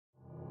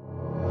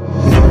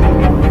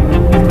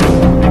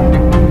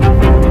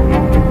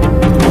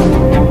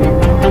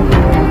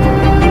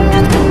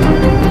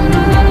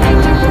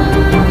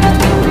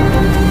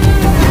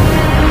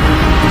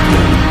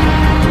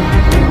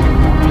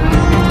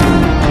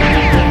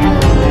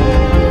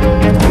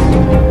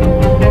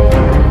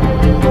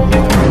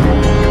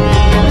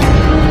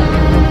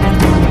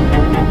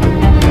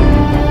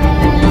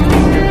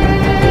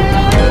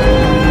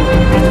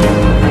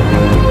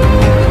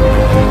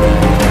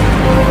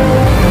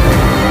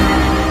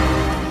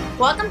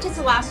Welcome to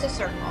ASW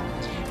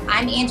Circle.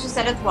 I'm Angie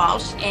Sudduth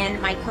Walsh, and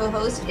my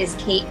co-host is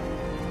Kate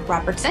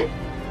Robertson.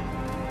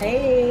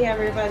 Hey,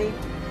 everybody.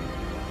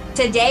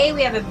 Today,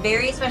 we have a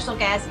very special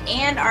guest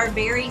and our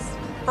very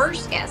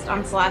first guest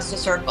on ASW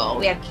Circle.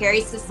 We have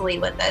Karrie Sicely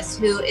with us,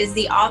 who is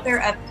the author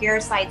of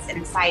Parasites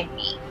Inside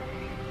Me.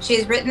 She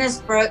has written this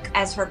book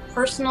as her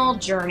personal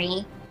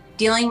journey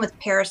dealing with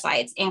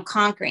parasites and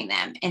conquering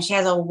them. And she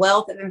has a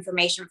wealth of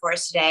information for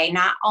us today,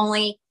 not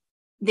only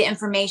the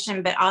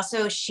information, but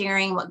also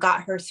sharing what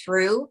got her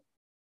through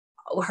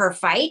her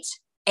fight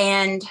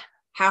and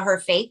how her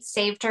faith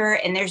saved her.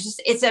 And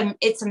it's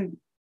a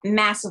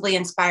massively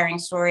inspiring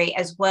story,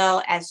 as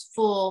well as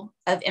full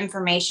of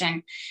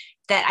information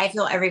that I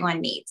feel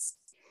everyone needs.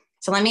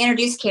 So let me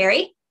introduce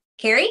Karrie.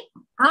 Karrie?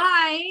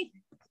 Hi.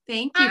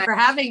 Thank you for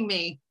having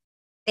me.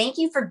 Thank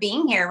you for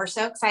being here. We're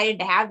so excited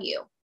to have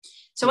you.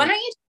 So why don't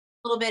you talk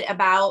a little bit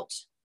about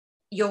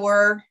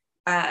your,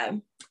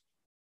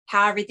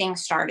 how everything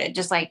started,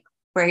 just like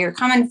where you're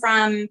coming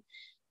from,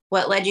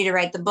 what led you to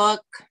write the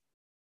book,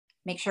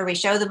 make sure we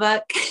show the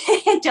book,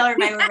 and tell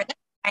everybody where to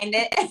find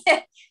it.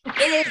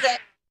 It is a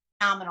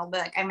phenomenal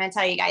book. I'm going to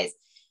tell you guys,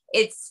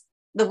 it's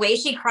the way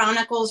she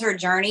chronicles her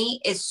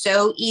journey is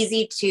so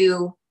easy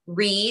to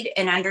read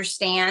and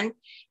understand.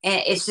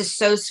 And it's just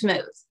so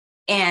smooth.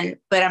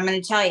 But I'm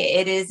going to tell you,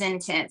 it is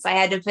intense. I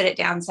had to put it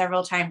down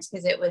several times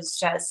because it was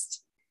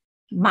just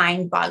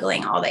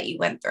mind-boggling, all that you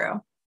went through.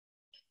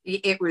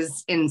 It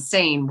was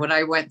insane what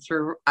I went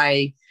through.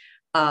 I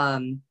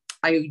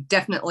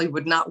definitely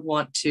would not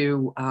want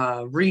to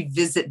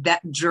revisit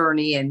that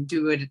journey and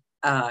do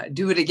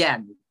it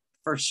again,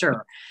 for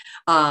sure.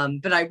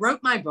 But I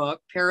wrote my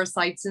book,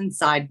 Parasites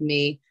Inside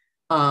Me,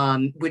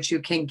 which you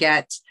can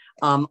get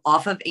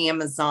off of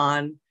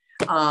Amazon.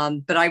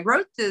 But I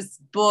wrote this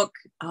book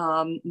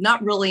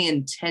not really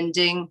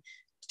intending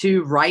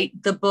to write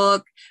the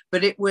book,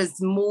 but it was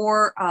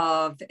more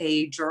of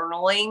a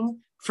journaling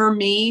for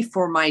me,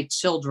 for my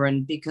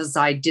children, because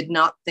I did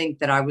not think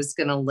that I was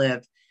going to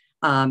live.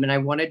 And I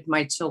wanted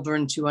my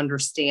children to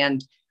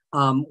understand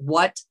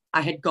what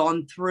I had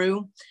gone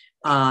through,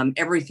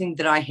 everything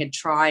that I had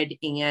tried,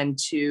 and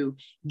to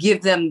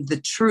give them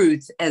the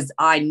truth as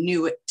I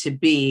knew it to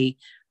be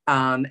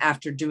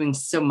after doing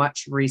so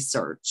much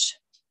research.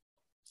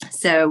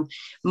 So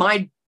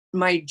my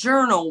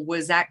journal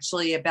was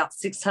actually about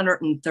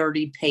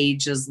 630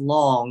 pages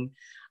long.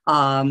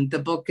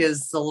 The book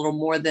is a little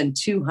more than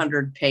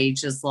 200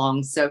 pages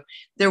long. So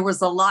there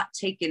was a lot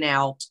taken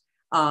out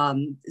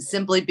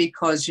simply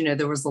because,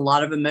 there was a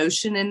lot of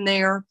emotion in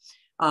there.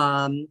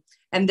 And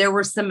there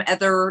were some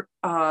other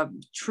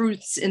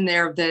truths in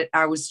there that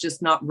I was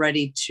just not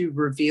ready to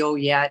reveal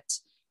yet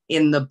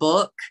in the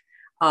book.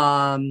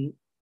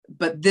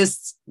 But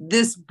this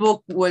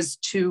book was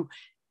to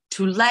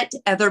let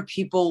other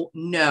people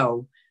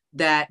know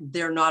that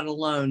they're not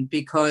alone,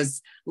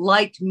 because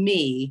like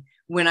me,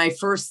 when I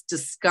first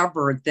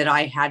discovered that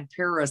I had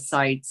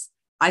parasites,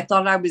 I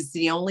thought I was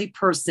the only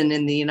person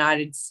in the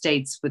United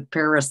States with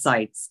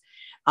parasites.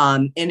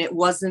 And it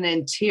wasn't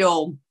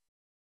until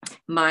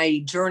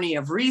my journey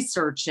of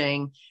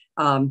researching,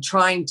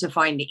 trying to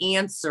find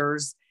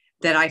answers,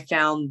 that I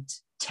found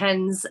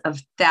tens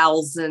of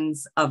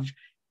thousands of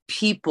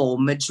people,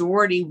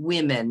 majority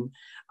women,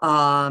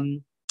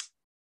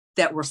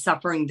 that were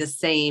suffering the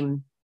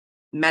same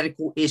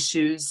medical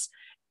issues,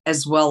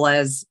 as well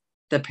as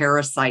the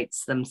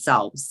parasites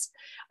themselves.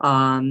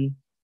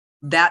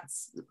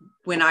 That's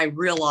when I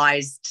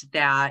realized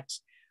that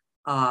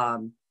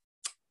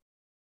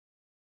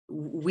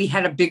we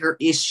had a bigger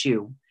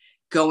issue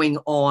going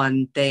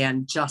on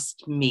than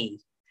just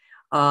me.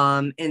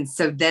 And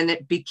so then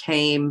it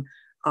became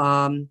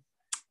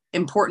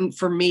important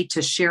for me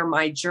to share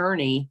my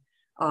journey,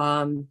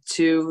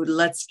 to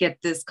let's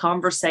get this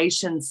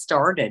conversation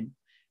started,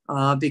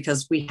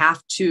 because we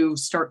have to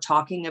start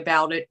talking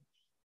about it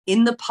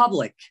in the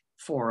public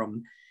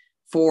forum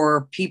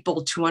for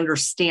people to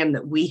understand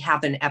that we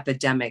have an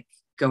epidemic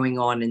going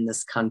on in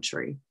this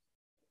country.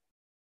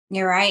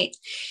 You're right.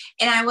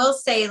 And I will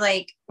say,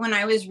 like, when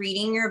I was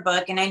reading your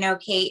book, and I know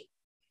Kate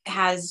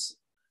has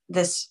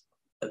this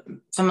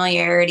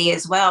familiarity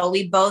as well,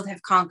 we both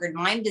have conquered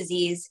Lyme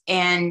disease,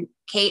 and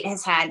Kate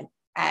has had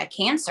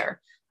cancer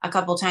a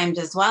couple times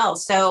as well.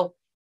 So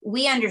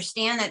we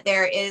understand that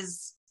there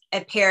is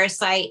a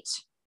parasite,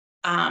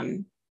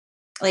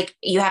 like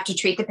you have to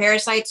treat the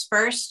parasites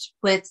first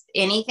with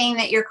anything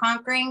that you're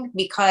conquering,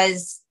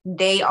 because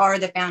they are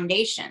the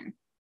foundation.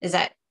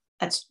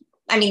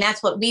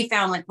 That's what we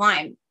found with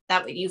Lyme.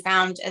 That what you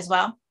found as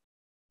well?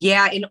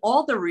 Yeah, in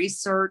all the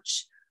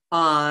research,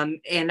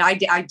 and I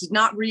did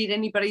not read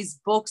anybody's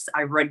books.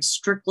 I read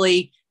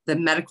strictly the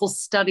medical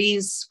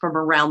studies from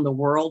around the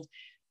world.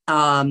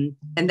 And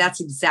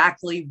that's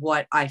exactly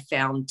what I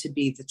found to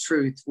be the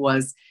truth,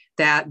 was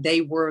that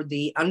they were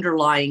the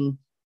underlying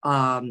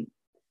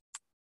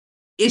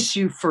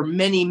issue for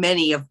many,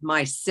 many of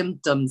my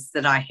symptoms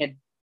that I had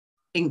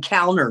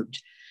encountered,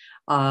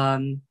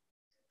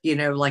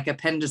 like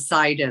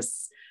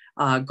appendicitis,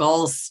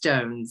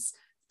 gallstones,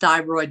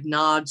 thyroid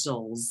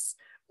nodules,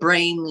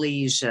 brain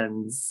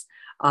lesions,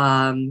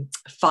 fibroids.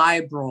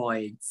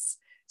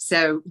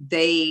 So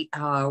they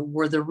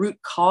were the root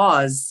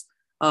cause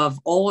of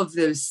all of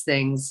those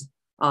things.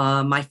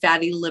 My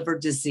fatty liver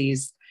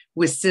disease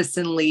with cysts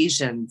and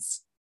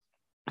lesions.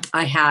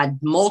 I had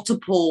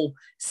multiple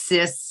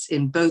cysts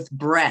in both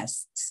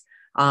breasts,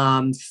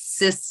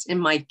 cysts in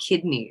my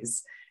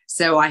kidneys.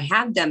 So I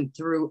had them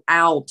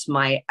throughout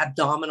my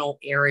abdominal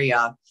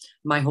area,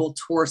 my whole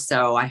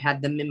torso. I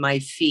had them in my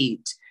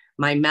feet,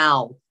 my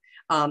mouth.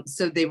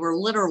 So they were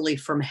literally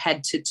from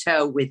head to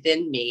toe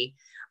within me,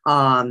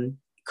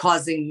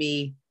 causing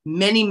me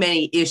many,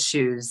 many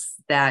issues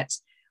that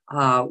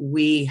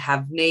we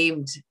have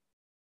named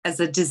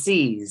as a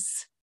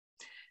disease.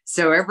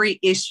 So every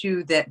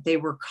issue that they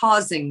were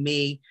causing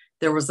me,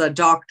 there was a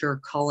doctor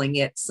calling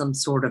it some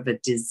sort of a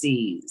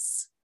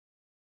disease.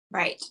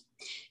 Right.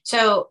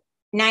 So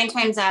 9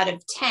 times out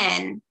of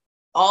 10,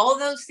 all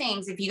those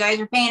things, if you guys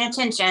are paying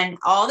attention,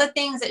 all the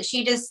things that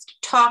she just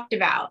talked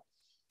about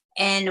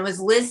and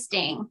was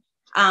listing,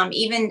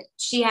 even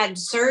she had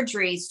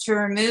surgeries to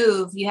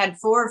remove, you had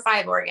 4 or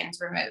 5 organs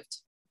removed.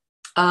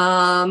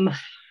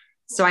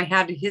 So I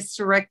had a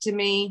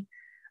hysterectomy,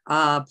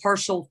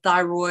 partial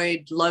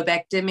thyroid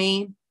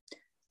lobectomy,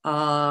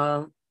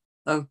 a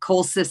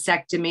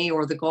cholecystectomy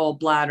or the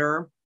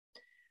gallbladder,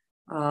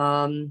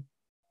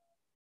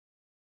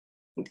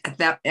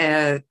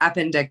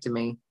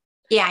 appendectomy.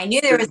 Yeah, I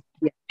knew there was.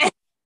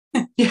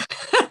 Yeah.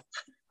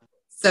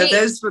 So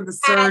those were the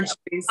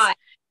surgeries.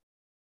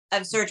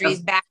 Of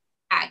surgeries back.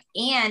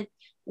 And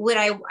what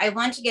I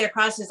want to get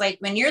across is, like,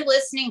 when you're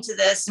listening to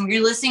this and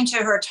you're listening to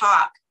her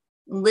talk,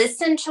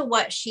 listen to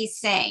what she's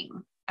saying.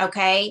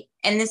 Okay.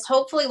 And this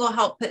hopefully will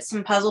help put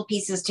some puzzle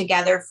pieces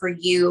together for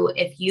you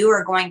if you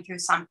are going through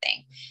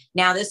something.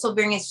 Now, this will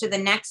bring us to the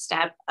next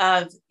step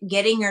of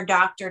getting your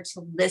doctor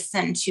to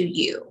listen to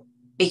you,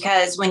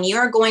 because when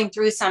you're going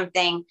through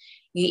something,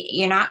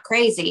 you're not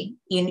crazy.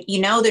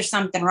 You know, there's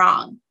something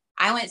wrong.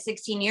 I went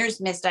 16 years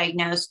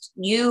misdiagnosed.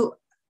 You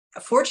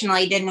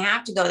fortunately didn't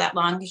have to go that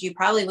long, because you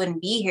probably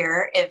wouldn't be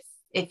here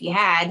if you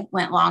had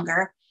went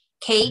longer.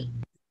 Kate,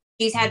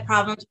 she's had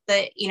problems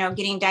with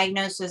getting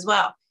diagnosed as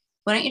well.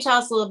 Why don't you tell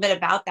us a little bit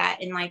about that,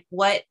 and like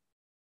what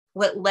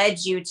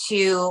led you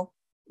to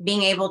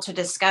being able to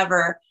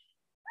discover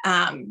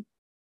a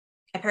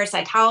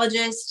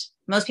parasitologist?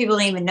 Most people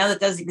don't even know that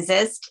those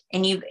exist,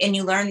 and you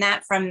learned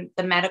that from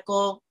the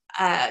medical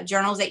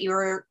journals that you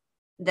were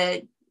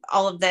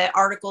all of the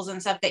articles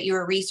and stuff that you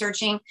were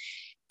researching.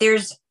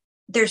 There's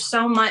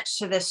so much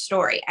to this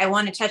story. I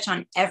want to touch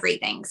on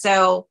everything.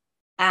 So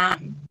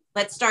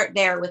let's start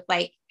there with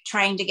like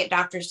trying to get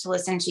doctors to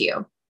listen to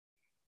you.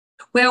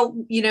 Well,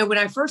 when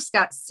I first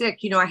got sick,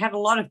 I had a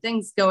lot of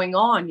things going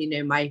on.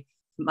 My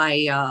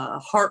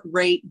heart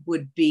rate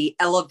would be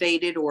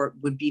elevated, or it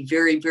would be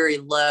very, very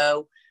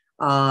low.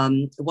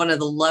 One of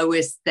the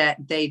lowest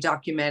that they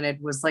documented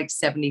was like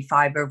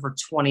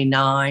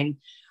 75/29,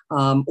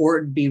 or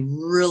it'd be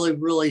really,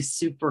 really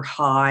super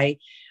high.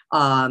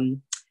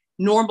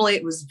 Normally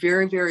it was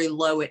very, very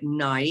low at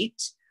night.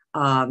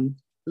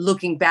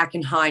 Looking back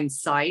in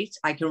hindsight,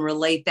 I can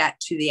relate that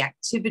to the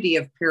activity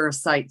of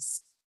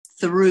parasites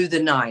through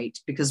the night,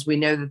 because we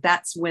know that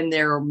that's when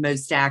they're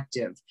most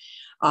active.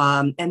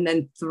 And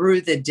then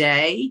through the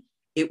day,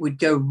 it would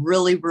go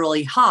really,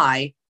 really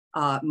high.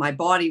 My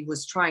body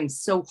was trying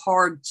so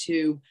hard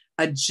to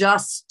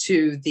adjust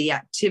to the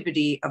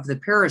activity of the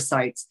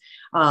parasites.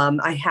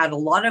 I had a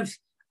lot of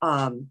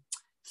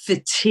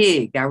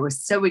fatigue. I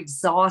was so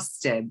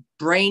exhausted,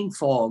 brain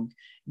fog,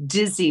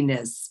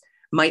 dizziness.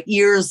 My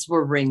ears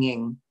were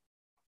ringing.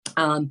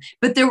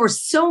 But there were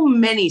so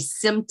many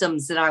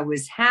symptoms that I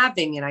was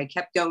having, and I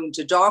kept going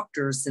to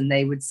doctors, and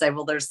they would say,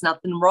 well, there's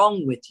nothing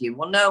wrong with you.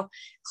 Well, no,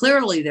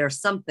 clearly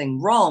there's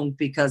something wrong,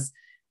 because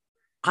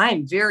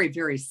I'm very,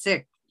 very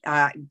sick.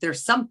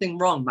 There's something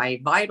wrong. My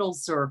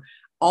vitals are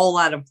all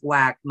out of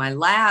whack. My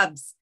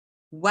labs,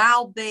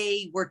 while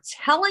they were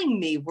telling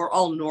me were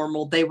all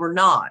normal, they were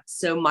not.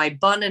 So my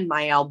BUN and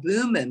my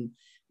albumin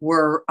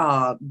were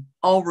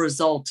all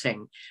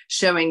resulting,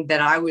 showing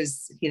that I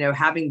was,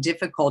 having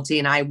difficulty,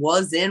 and I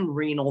was in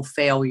renal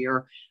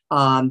failure,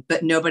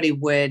 but nobody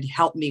would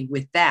help me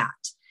with that.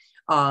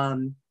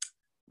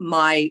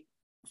 My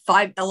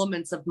 5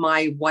 elements of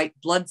my white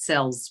blood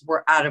cells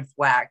were out of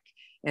whack,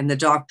 and the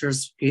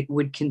doctors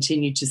would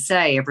continue to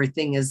say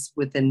everything is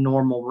within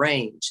normal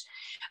range,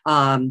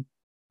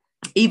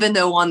 even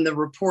though on the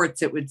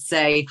reports it would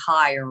say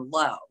high or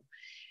low.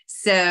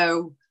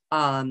 So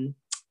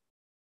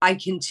I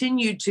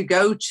continued to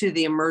go to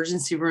the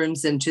emergency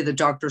rooms and to the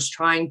doctors,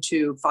 trying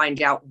to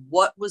find out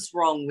what was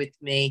wrong with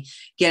me,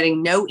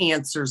 getting no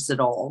answers at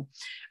all.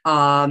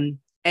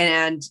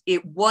 And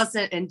it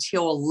wasn't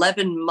until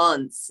 11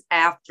 months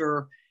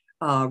after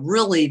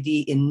really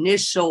the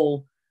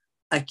initial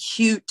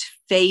acute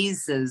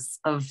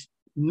phases of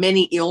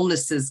many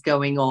illnesses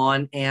going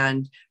on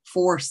and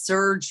 4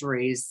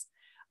 surgeries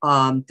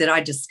that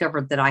I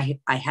discovered that I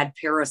had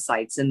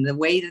parasites. And the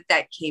way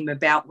that came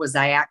about was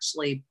I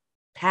actually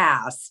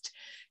passed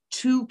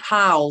 2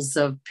 piles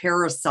of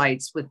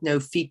parasites with no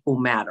fecal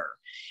matter.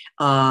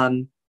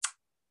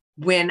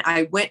 When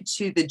I went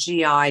to the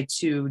GI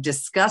to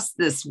discuss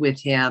this with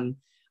him,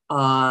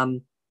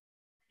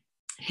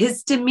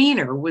 his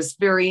demeanor was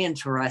very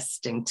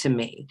interesting to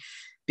me,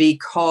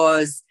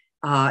 because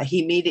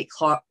he immediately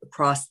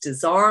crossed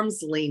his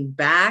arms, leaned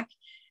back,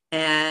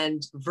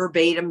 and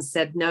verbatim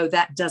said, "No,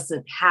 that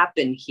doesn't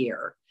happen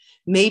here.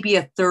 Maybe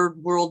a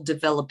third world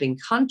developing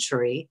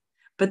country,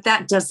 but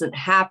that doesn't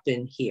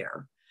happen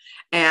here."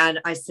 And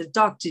I said,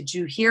 "Doc, did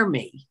you hear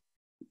me?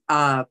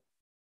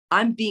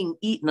 I'm being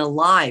eaten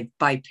alive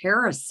by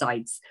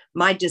parasites.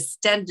 My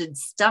distended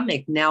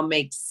stomach now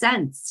makes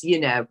sense, you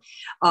know."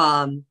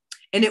 And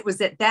it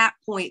was at that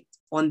point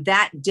on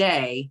that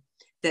day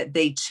that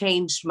they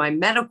changed my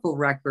medical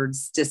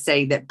records to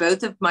say that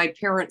both of my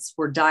parents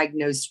were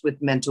diagnosed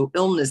with mental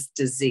illness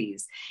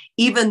disease,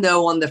 even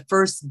though on the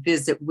first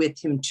visit with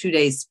him 2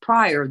 days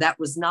prior, that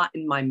was not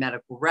in my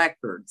medical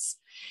records.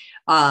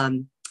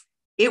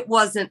 It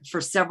wasn't for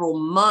several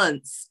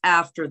months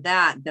after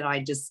that that I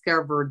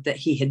discovered that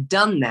he had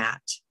done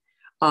that.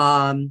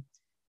 But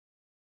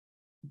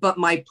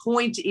my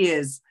point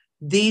is,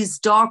 these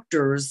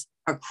doctors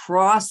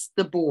across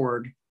the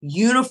board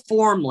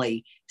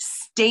uniformly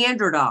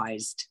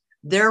standardized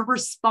their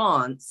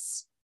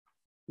response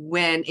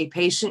when a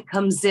patient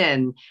comes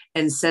in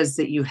and says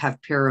that you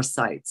have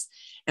parasites.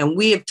 And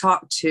we have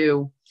talked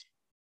to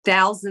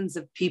thousands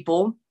of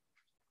people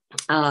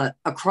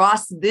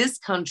across this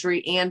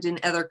country and in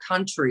other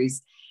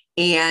countries,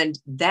 and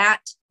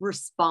that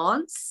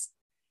response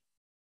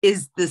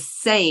is the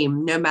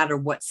same no matter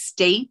what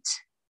state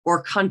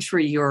or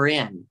country you're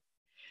in.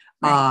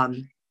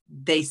 Right.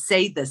 They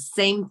say the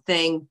same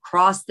thing,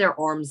 cross their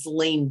arms,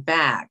 lean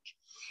back.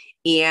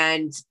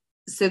 And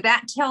so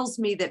that tells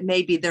me that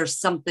maybe there's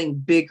something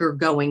bigger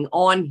going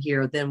on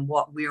here than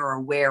what we're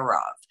aware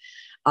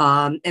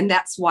of. And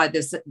that's why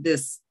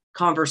this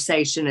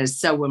conversation is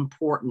so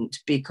important,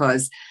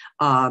 because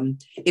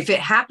if it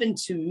happened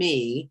to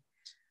me,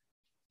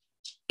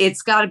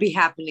 it's got to be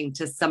happening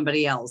to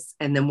somebody else.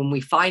 And then when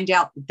we find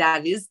out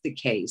that is the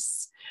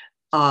case,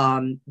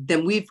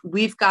 then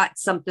we've got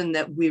something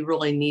that we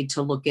really need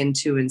to look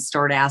into and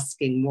start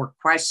asking more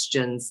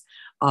questions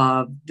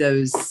of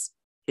those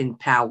in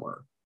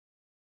power.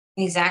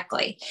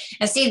 Exactly.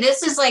 And see,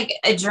 this is like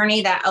a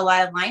journey that a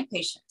lot of Lyme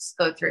patients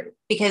go through,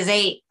 because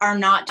they are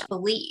not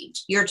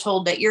believed. You're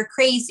told that you're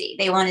crazy.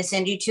 They want to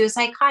send you to a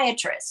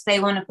psychiatrist. They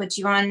want to put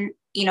you on,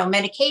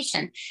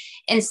 medication,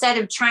 instead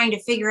of trying to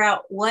figure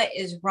out what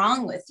is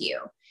wrong with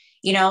you.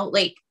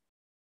 Like,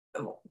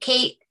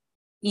 Kate,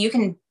 you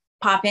can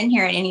pop in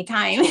here at any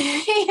time.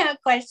 You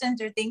have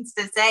questions or things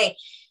to say.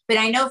 But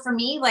I know for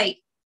me, like,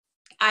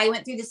 I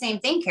went through the same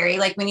thing, Karrie,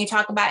 like when you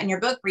talk about in your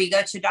book where you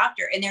go to a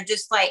doctor and they're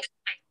just like,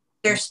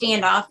 they're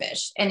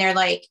standoffish, and they're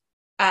like,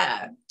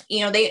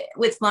 they,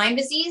 with Lyme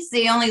disease,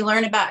 they only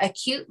learn about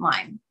acute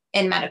Lyme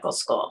in medical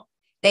school.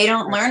 They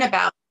don't learn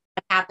about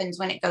what happens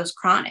when it goes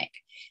chronic.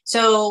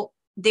 So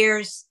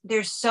there's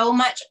so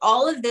much,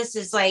 all of this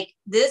is like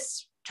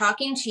this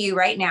talking to you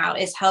right now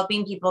is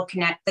helping people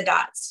connect the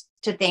dots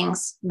to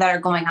things that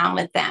are going on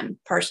with them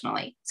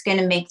personally. It's going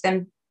to make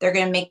them, they're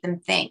going to make them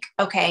think,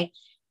 okay,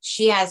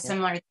 she has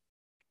similar,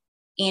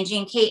 Angie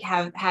and Kate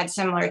have had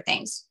similar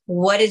things.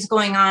 What is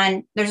going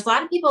on? There's a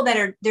lot of people that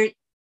are there.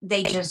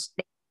 They just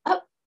give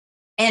up,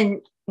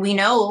 and we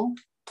know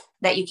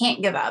that you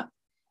can't give up.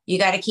 You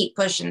got to keep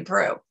pushing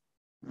through.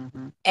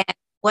 Mm-hmm. And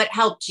what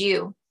helped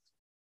you,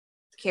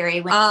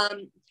 Karrie?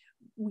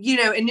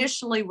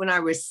 Initially when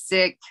I was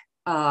sick,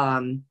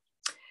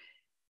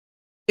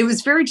 it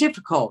was very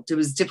difficult. It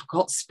was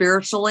difficult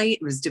spiritually.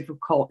 It was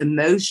difficult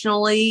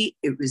emotionally.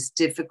 It was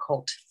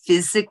difficult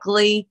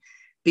physically,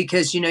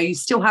 because, you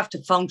still have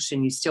to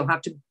function. You still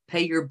have to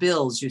pay your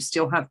bills. You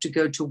still have to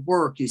go to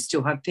work. You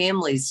still have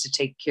families to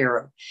take care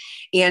of.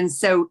 And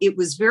so it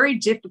was very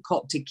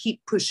difficult to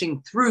keep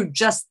pushing through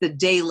just the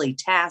daily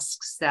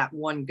tasks that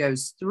one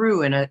goes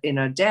through in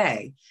a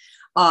day.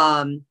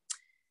 And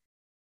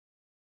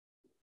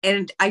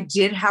I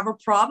did have a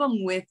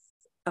problem with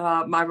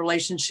my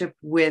relationship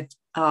with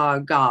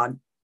God,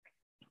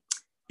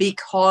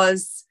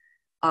 because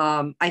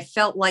I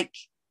felt like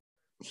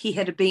he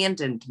had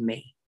abandoned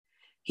me.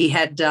 He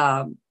had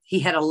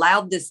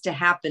allowed this to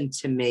happen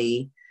to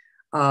me,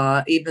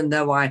 even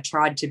though I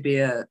tried to be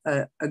a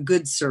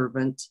good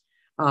servant.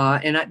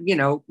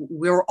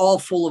 We're all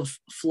full of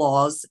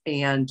flaws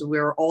and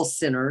we're all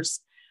sinners.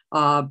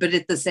 But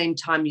at the same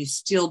time, you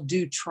still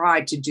do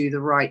try to do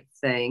the right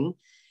thing.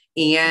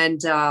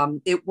 And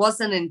it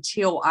wasn't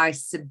until I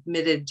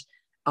submitted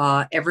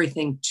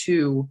everything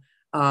to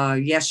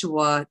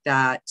Yeshua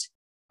that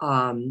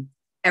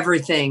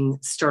everything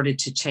started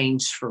to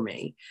change for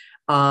me.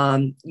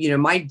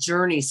 My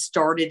journey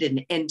started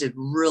and ended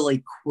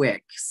really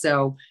quick.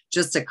 So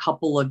just a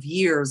couple of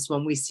years,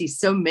 when we see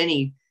so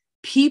many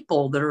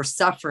people that are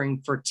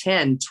suffering for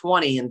 10,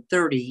 20, and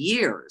 30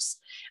 years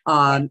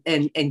and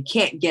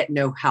can't get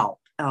no help.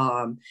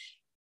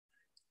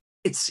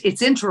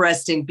 It's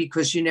interesting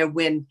because,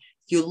 when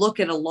you look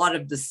at a lot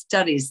of the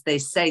studies, they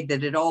say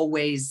that it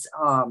always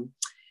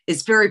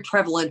is very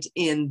prevalent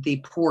in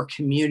the poor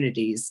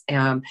communities.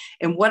 And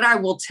what I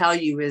will tell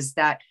you is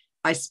that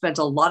I spent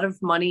a lot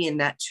of money in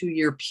that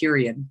 2-year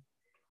period.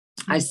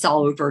 I saw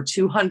over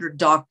 200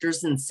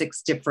 doctors in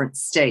 6 different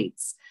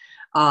states.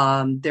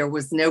 There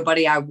was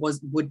nobody I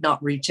would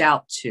not reach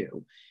out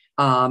to.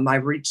 I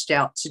reached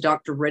out to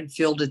Dr.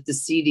 Redfield at the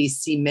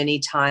CDC many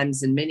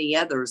times and many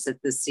others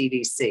at the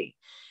CDC.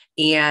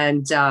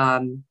 And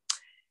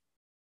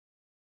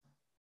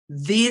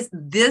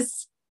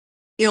this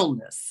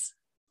illness,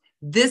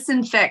 this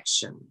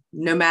infection,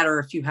 no matter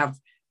if you have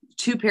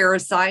 2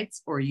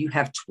 parasites or you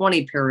have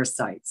 20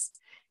 parasites,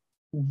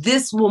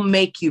 this will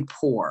make you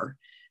poor,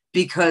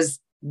 because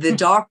the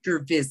doctor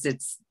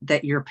visits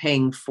that you're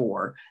paying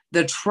for,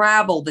 the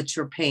travel that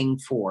you're paying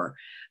for,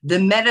 the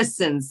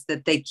medicines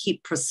that they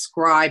keep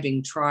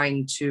prescribing,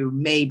 trying to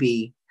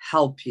maybe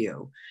help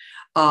you,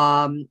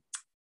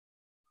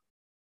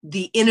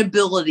 the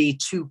inability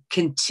to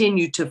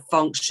continue to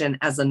function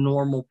as a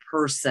normal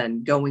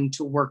person, going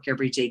to work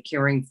every day,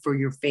 caring for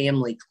your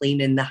family,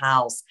 cleaning the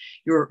house,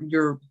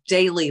 your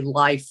daily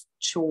life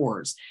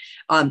chores.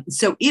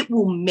 So it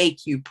will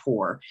make you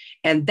poor.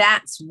 And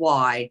that's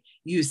why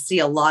you see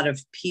a lot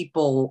of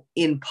people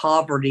in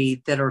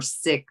poverty that are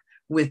sick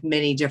with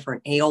many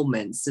different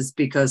ailments, is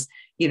because,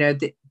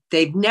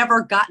 they've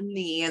never gotten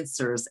the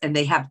answers and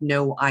they have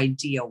no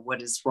idea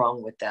what is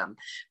wrong with them.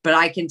 But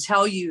I can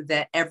tell you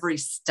that every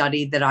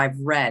study that I've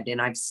read,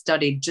 and I've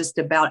studied just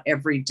about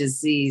every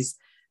disease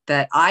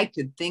that I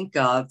could think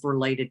of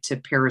related to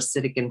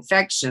parasitic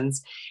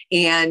infections,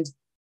 and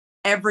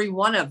every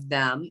one of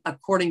them,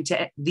 according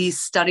to these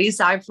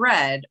studies I've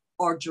read,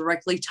 are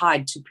directly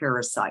tied to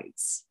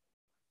parasites.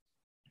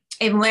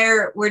 And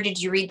where did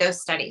you read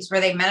those studies? Were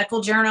they medical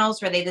journals?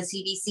 Were they the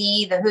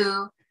CDC, the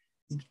WHO?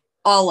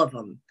 All of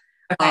them.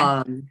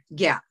 Okay.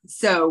 Yeah.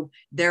 So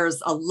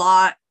there's a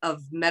lot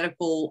of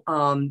medical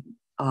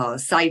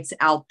sites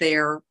out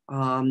there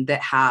that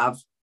have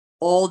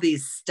all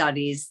these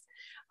studies.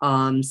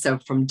 So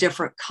from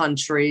different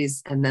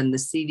countries, and then the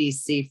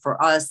CDC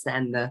for us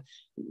and the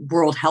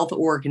World Health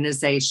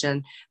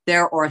Organization,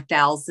 there are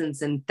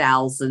thousands and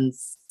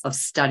thousands of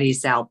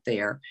studies out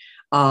there.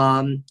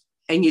 And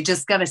you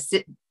just got to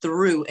sit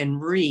through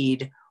and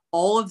read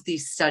all of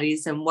these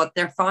studies and what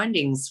their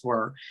findings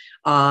were.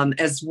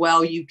 As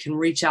well, you can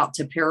reach out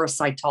to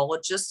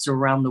parasitologists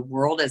around the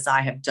world, as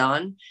I have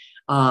done.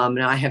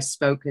 And I have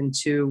spoken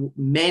to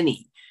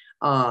many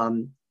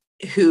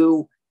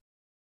who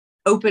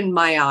opened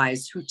my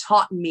eyes, who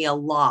taught me a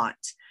lot.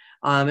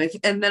 And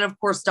then, of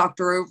course,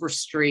 Dr.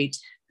 Overstreet,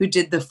 who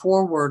did the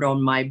foreword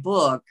on my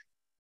book,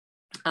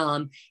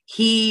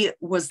 he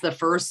was the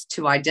first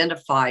to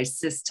identify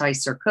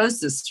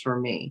cysticercosis for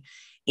me.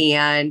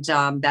 And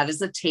that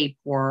is a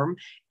tapeworm,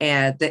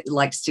 and that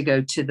likes to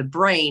go to the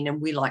brain.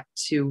 And we like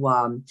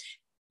to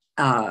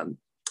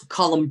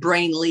call them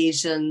brain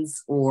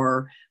lesions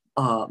or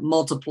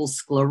multiple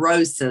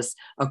sclerosis,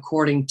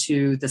 according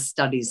to the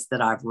studies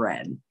that I've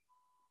read.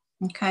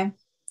 Okay.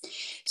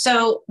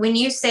 So when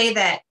you say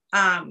that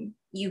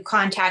you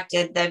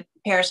contacted the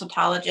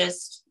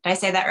parasitologist, did I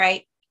say that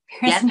right?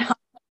 Yes.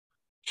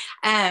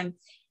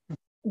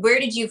 Where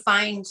did you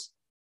find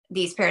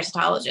these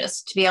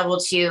parasitologists to be able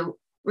to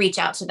reach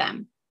out to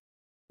them?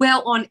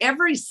 Well, on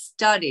every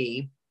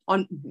study,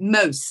 on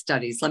most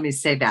studies, let me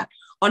say that,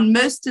 on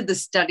most of the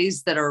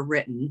studies that are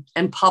written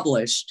and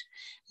published,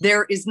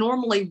 there is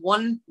normally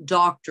one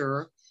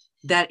doctor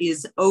that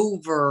is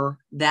over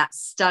that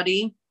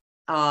study.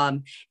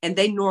 And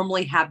they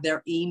normally have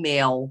their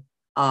email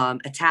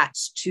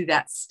attached to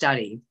that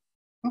study.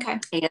 Okay.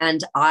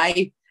 And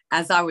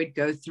as I would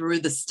go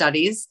through the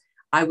studies,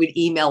 I would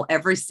email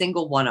every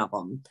single one of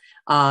them.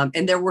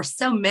 And there were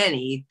so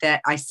many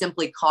that I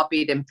simply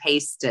copied and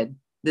pasted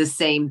the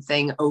same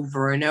thing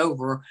over and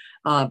over,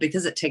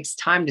 because it takes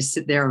time to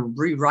sit there and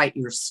rewrite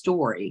your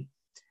story.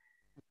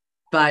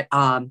 But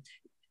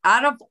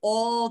out of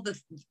all the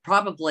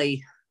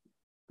probably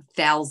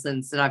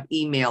thousands that I've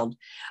emailed,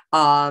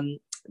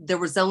 there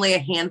was only a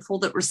handful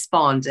that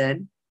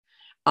responded,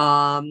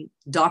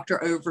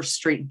 Dr.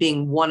 Overstreet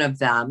being one of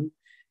them.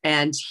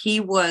 And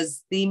he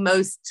was the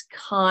most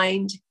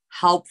kind,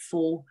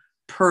 helpful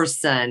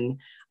person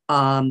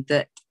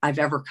that I've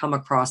ever come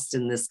across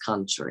in this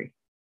country.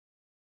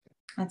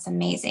 That's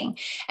amazing.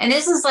 And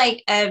this is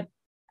like a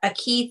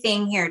key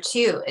thing here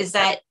too, is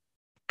that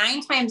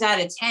 9 times out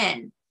of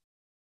 10,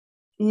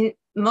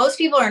 most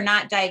people are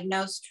not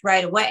diagnosed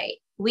right away.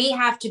 We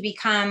have to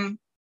become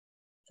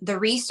the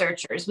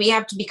researchers. We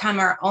have to become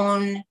our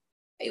own,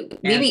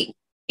 maybe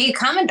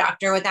become a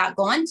doctor without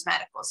going to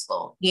medical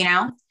school,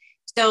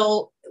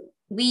 So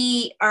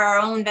we are our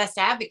own best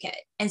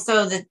advocate. And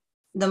so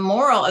the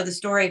moral of the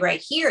story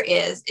right here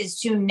is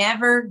to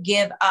never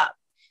give up.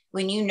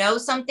 When you know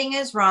something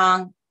is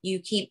wrong, you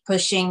keep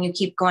pushing, you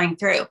keep going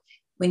through.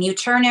 When you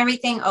turn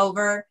everything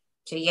over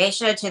to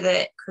Yesha, to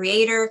the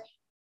creator,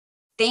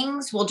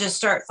 things will just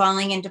start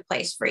falling into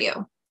place for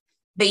you.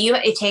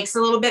 but it takes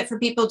a little bit for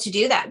people to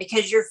do that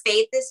because your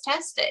faith is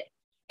tested.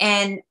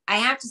 And I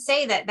have to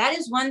say that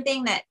is one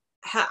thing that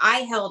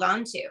I held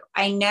on to.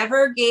 I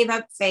never gave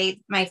up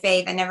my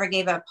faith. I never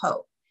gave up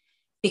hope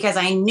because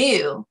I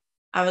knew,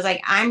 I was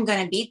like, I'm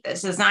going to beat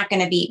this. It's not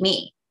going to beat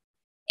me.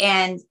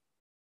 And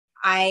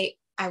I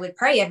would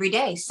pray every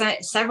day,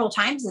 several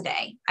times a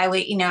day. I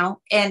would,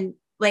 and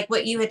like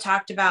what you had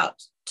talked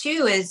about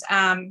too is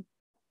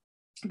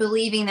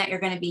believing that you're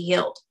going to be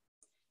healed.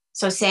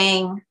 So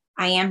saying,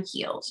 I am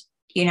healed,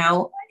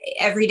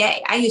 every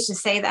day. I used to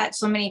say that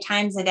so many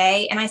times a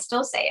day, and I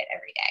still say it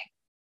every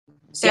day.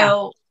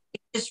 So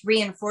just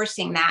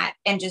reinforcing that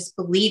and just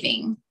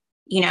believing,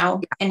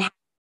 and having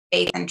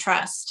faith and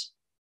trust.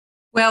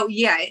 Well,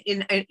 yeah.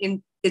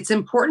 And it's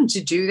important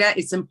to do that.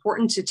 It's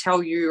important to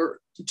tell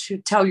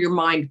your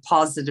mind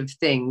positive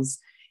things.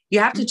 You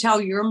have to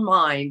tell your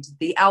mind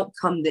the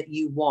outcome that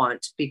you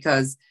want,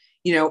 because,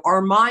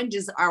 our mind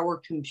is our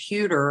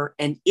computer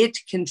and it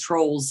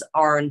controls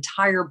our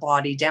entire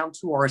body down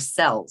to our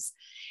cells.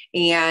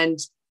 And,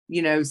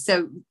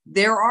 so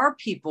there are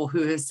people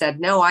who have said,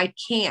 no, I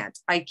can't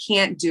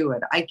do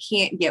it. I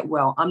can't get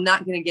well. I'm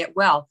not going to get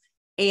well.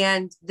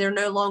 And they're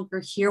no longer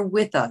here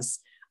with us.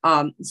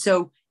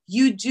 So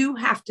you do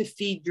have to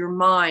feed your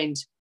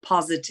mind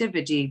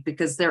positivity,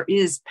 because there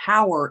is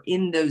power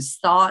in those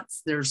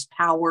thoughts. There's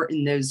power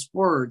in those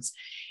words.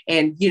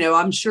 And,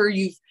 I'm sure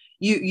you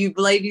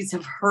ladies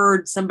have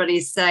heard somebody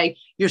say,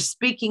 you're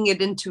speaking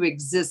it into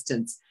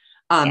existence.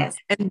 Yes.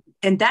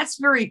 And that's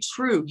very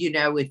true.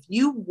 If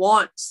you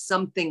want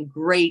something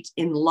great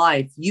in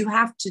life, you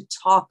have to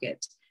talk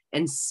it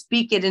and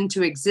speak it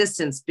into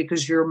existence,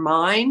 because your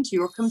mind,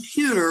 your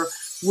computer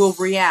will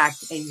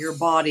react and your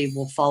body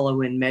will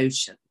follow in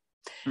motion.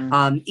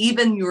 Mm-hmm.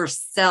 Even your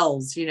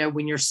cells,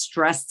 when you're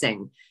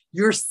stressing,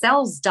 your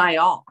cells die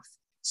off.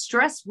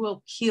 Stress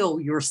will kill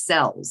your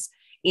cells.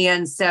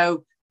 And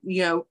so,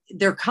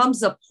 there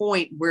comes a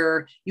point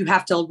where you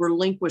have to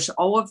relinquish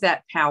all of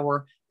that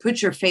power,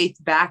 put your faith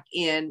back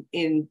in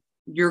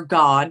your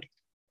God,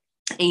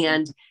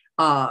 and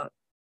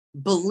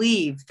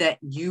believe that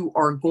you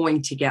are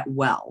going to get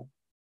well.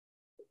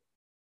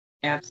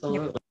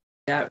 Absolutely.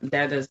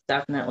 That is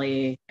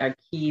definitely a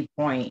key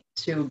point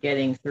to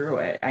getting through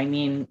it. I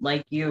mean,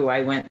 like you,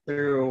 I went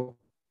through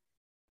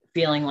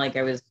feeling like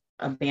I was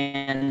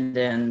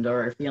abandoned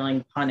or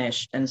feeling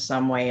punished in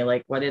some way.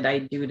 Like, what did I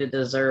do to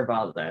deserve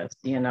all this?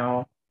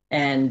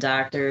 And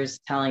doctors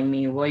telling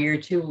me, well, you're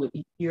too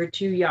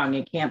young.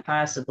 It can't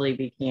possibly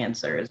be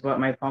cancer, is what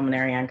my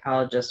pulmonary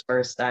oncologist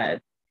first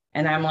said.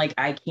 And I'm like,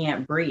 I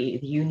can't breathe.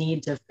 You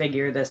need to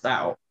figure this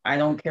out. I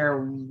don't care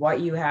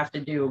what you have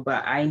to do,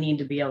 but I need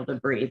to be able to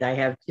breathe. I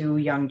have 2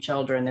 young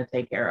children to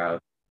take care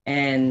of.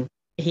 And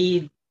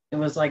he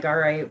was like, all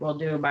right, we'll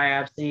do a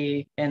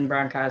biopsy and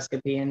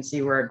bronchoscopy and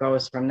see where it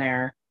goes from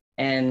there.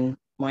 And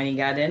when he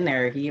got in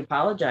there, he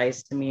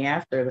apologized to me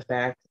after the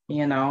fact,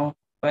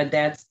 but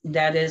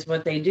that is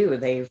what they do.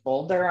 They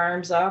fold their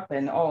arms up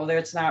and, oh,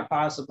 that's not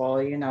possible.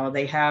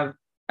 They have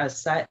a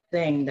set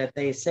thing that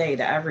they say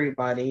to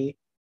everybody.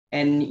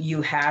 And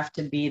you have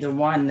to be the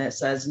one that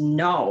says,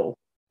 no,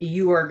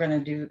 you are going to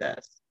do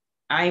this.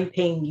 I'm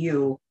paying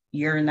you.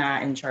 You're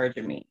not in charge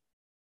of me.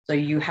 So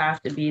you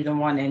have to be the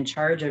one in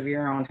charge of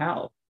your own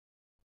health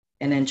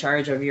and in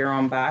charge of your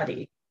own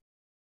body.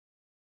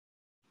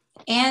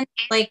 And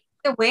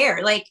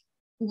aware,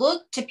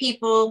 look to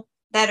people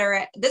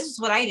this is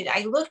what I did.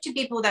 I looked to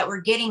people that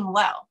were getting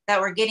well, that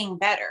were getting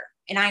better.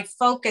 And I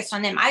focused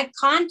on them. I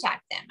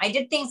contact them. I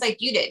did things like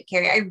you did,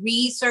 Karrie. I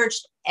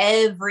researched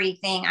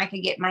everything I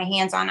could get my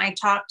hands on. I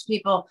talked to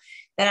people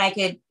that I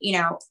could,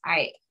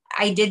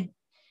 I did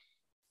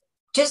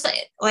just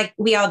like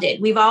we all did.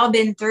 We've all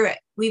been through it.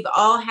 We've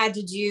all had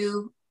to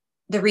do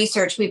the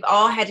research. We've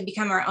all had to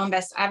become our own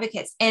best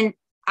advocates. And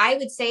I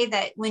would say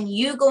that when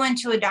you go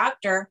into a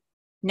doctor,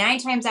 9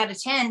 times out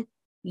of 10,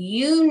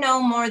 you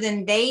know more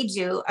than they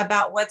do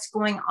about what's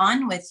going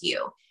on with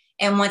you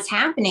and what's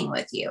happening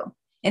with you.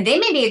 And they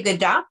may be a good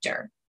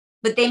doctor,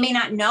 but they may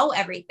not know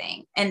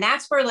everything. And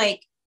that's where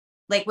like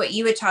what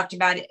you had talked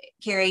about,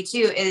 Karrie,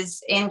 too,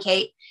 and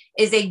Kate,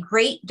 is a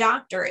great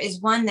doctor is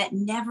one that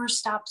never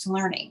stops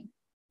learning.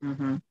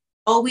 Mm-hmm.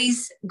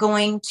 Always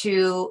going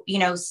to,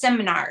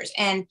 seminars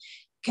and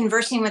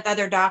conversing with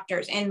other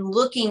doctors and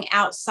looking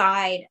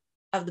outside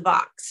of the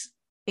box.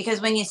 Because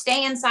when you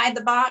stay inside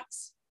the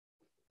box,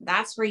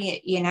 that's where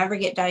you never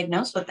get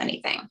diagnosed with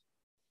anything.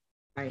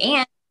 Right.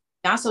 And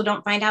you also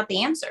don't find out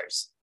the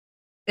answers.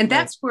 And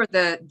that's where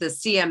the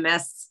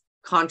CMS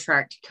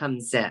contract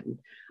comes in,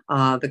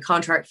 the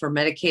contract for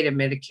Medicaid and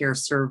Medicare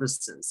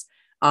services.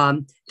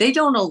 They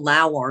don't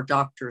allow our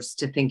doctors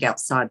to think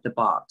outside the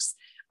box.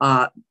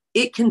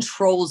 It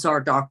controls our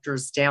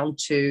doctors down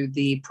to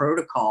the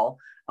protocol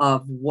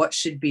of what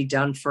should be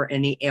done for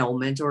any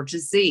ailment or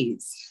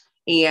disease.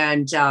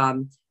 And,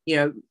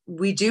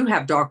 we do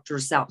have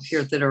doctors out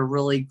here that are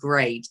really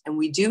great. And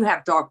we do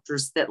have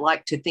doctors that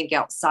like to think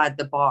outside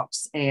the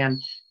box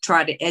and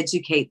try to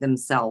educate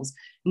themselves.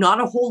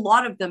 Not a whole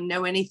lot of them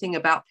know anything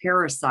about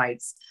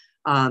parasites.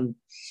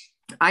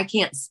 I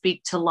can't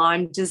speak to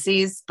Lyme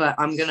disease, but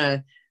I'm going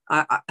to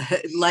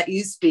let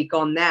you speak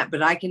on that.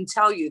 But I can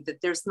tell you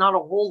that there's not a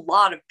whole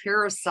lot of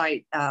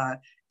parasite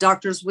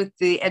doctors with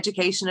the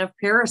education of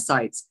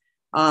parasites.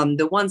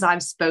 The ones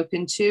I've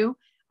spoken to,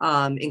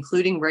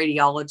 including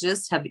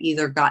radiologists, have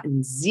either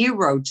gotten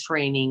zero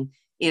training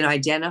in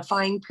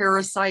identifying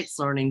parasites,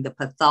 learning the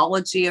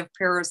pathology of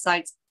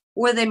parasites,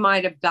 or they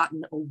might have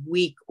gotten a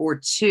week or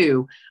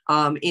two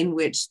in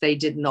which they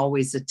didn't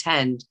always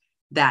attend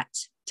that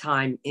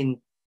time in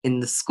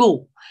the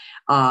school,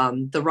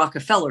 the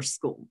Rockefeller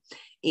School.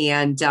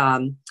 And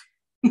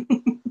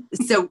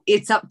so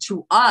it's up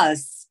to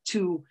us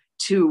to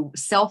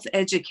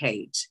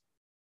self-educate,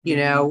 you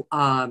know,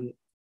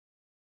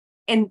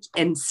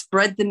 and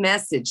spread the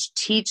message,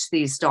 teach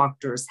these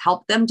doctors,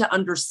 help them to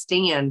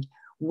understand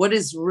what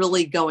is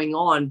really going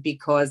on,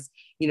 because,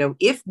 you know,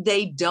 if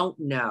they don't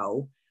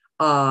know,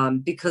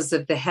 because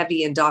of the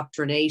heavy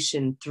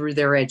indoctrination through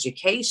their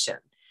education,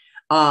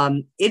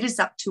 it is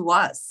up to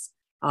us.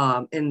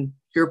 And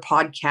your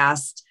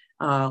podcast,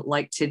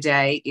 like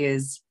today,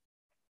 is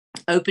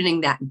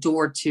opening that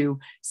door to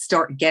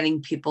start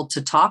getting people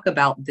to talk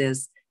about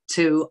this,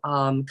 to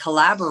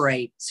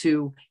collaborate,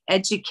 to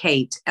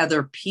educate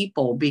other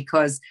people,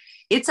 because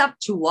it's up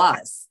to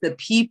us, the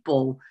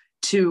people,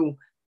 to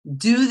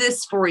do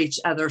this for each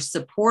other,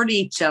 support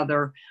each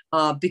other,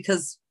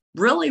 because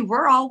really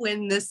we're all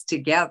in this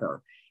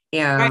together.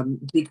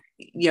 And,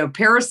 you know,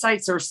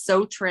 parasites are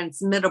so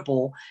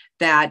transmittable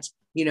that,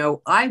 you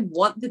know, I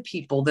want the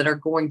people that are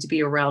going to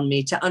be around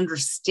me to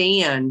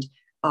understand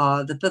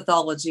the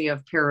pathology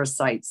of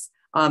parasites,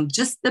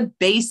 just the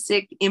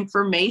basic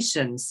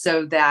information,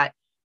 so that,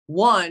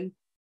 one,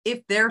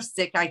 if they're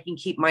sick, I can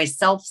keep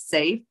myself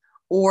safe,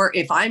 or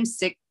if I'm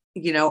sick,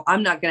 you know,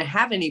 I'm not going to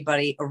have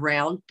anybody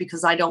around,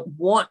 because I don't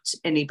want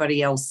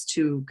anybody else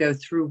to go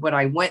through what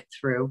I went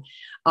through.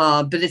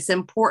 But it's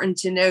important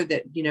to know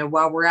that, you know,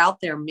 while we're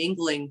out there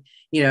mingling,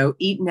 you know,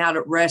 eating out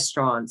at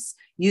restaurants,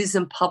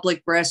 using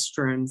public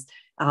restrooms,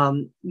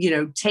 you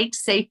know, take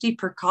safety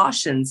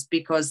precautions,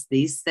 because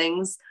these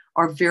things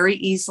are very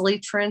easily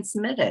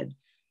transmitted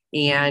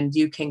and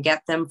you can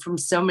get them from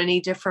so many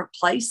different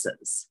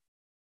places.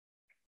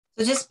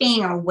 So just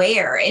being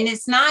aware, and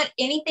it's not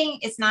anything,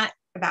 it's not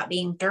about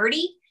being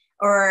dirty,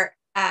 or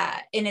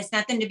and it's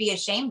nothing to be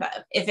ashamed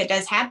of if it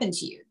does happen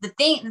to you. The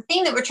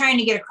thing that we're trying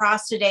to get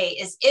across today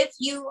is, if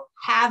you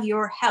have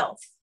your health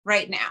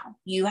right now,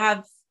 you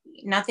have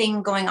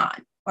nothing going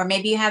on, or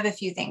maybe you have a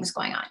few things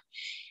going on,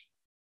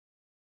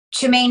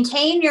 to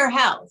maintain your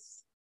health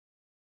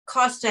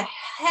costs a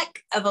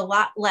heck of a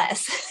lot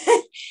less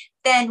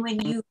than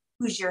when you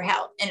lose your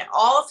health. And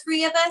all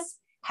three of us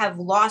have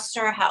lost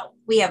our health.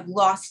 We have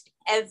lost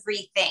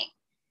everything.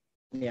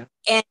 Yeah.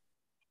 And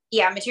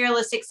yeah,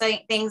 materialistic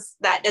things,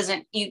 that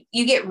doesn't,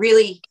 you get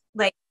really,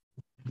 like,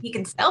 you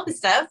can sell the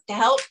stuff to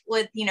help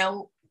with, you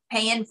know,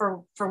 paying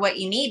for what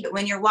you need. But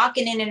when you're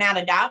walking in and out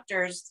of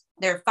doctors,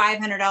 they're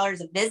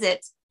 $500 a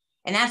visit,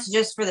 and that's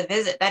just for the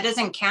visit. That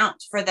doesn't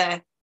count for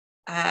the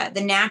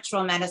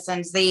natural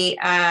medicines,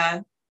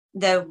 the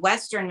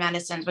Western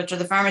medicines, which are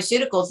the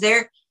pharmaceuticals.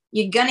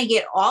 You're going to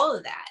get all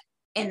of that.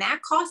 And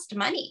that costs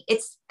money.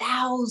 It's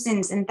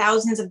thousands and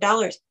thousands of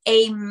dollars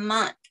a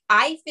month.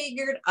 I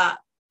figured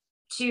up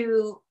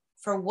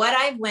for what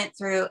I've went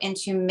through and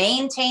to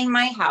maintain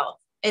my health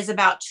is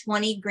about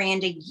 20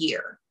 grand a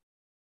year.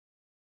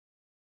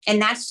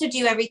 And that's to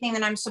do everything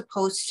that I'm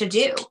supposed to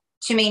do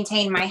to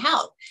maintain my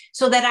health,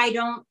 so that I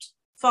don't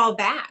fall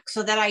back,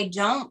 so that I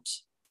don't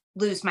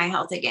lose my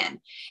health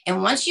again.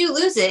 And once you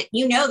lose it,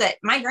 you know that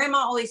my grandma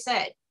always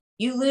said,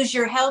 you lose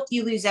your health,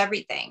 you lose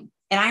everything.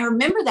 And I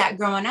remember that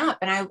growing up,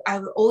 and I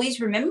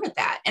always remembered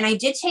that. And I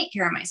did take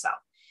care of myself.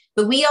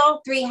 But we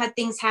all three had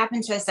things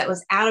happen to us that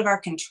was out of our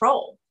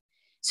control.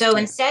 So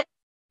instead of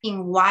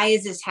asking, why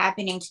is this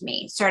happening to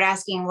me? Start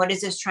asking, what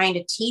is this trying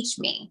to teach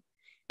me?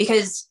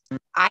 Because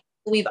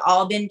we've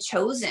all been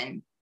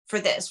chosen for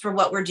this, for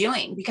what we're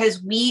doing,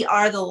 because we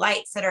are the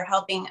lights that are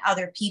helping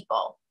other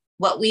people.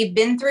 What we've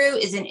been through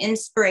is an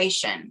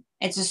inspiration.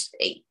 It's just,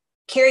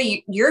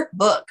 Karrie, your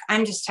book,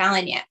 I'm just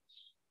telling you,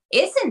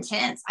 it's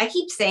intense. I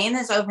keep saying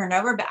this over and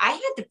over, but I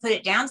had to put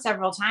it down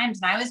several times.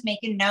 And I was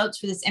making notes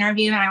for this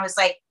interview, and I was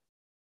like,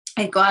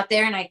 I'd go out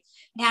there and I'd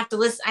have to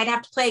listen. I'd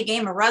have to play a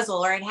game of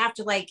Ruzzle, or I'd have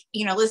to, like,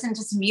 you know, listen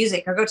to some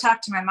music, or go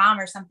talk to my mom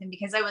or something,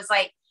 because I was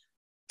like,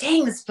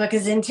 dang, this book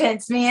is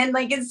intense, man.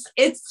 Like,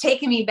 it's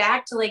taken me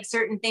back to, like,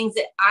 certain things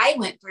that I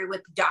went through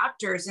with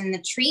doctors and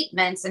the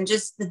treatments and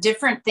just the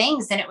different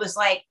things. And it was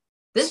like,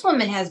 this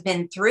woman has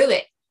been through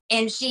it,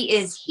 and she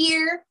is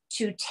here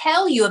to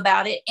tell you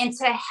about it and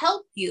to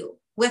help you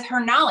with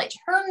her knowledge.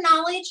 Her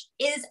knowledge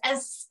is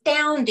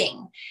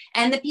astounding.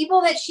 And the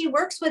people that she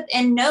works with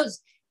and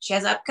knows, she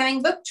has an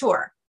upcoming book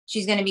tour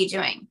she's going to be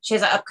doing. She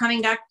has an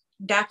upcoming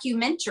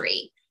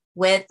documentary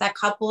with a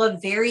couple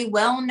of very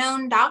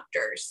well-known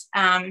doctors.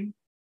 I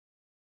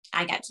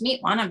got to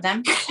meet one of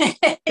them.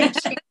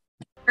 She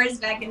was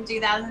back in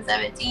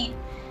 2017.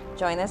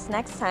 Join us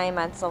next time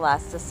on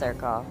Celeste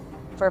Circle.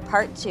 for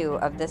part 2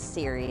 of this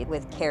series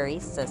with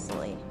Karrie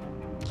Sicely.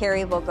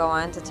 Karrie will go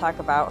on to talk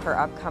about her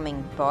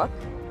upcoming book,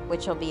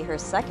 which will be her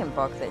second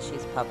book that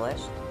she's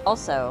published.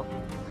 Also,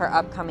 her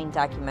upcoming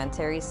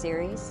documentary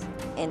series,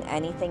 and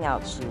anything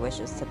else she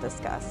wishes to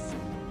discuss.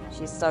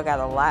 She's still got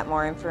a lot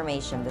more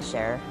information to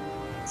share.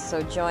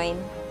 So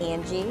join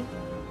Angie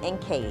and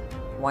Kate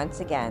once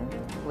again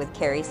with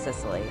Karrie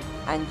Sicely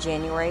on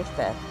January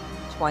 5th,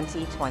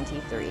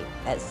 2023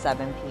 at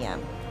 7 p.m.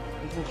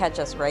 You can catch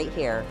us right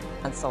here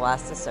on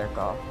Celeste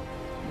Circle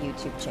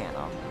YouTube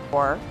channel.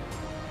 Or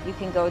you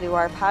can go to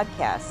our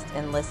podcast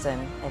and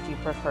listen if you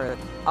prefer.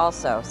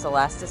 Also,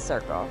 Celeste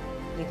Circle.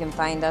 You can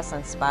find us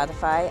on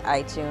Spotify,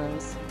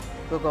 iTunes,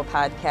 Google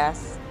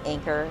Podcasts,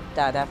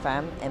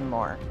 Anchor.fm, and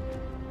more.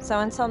 So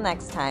until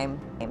next time,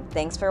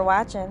 thanks for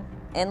watching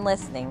and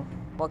listening.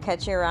 We'll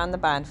catch you around the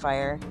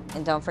bonfire.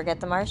 And don't forget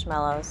the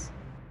marshmallows.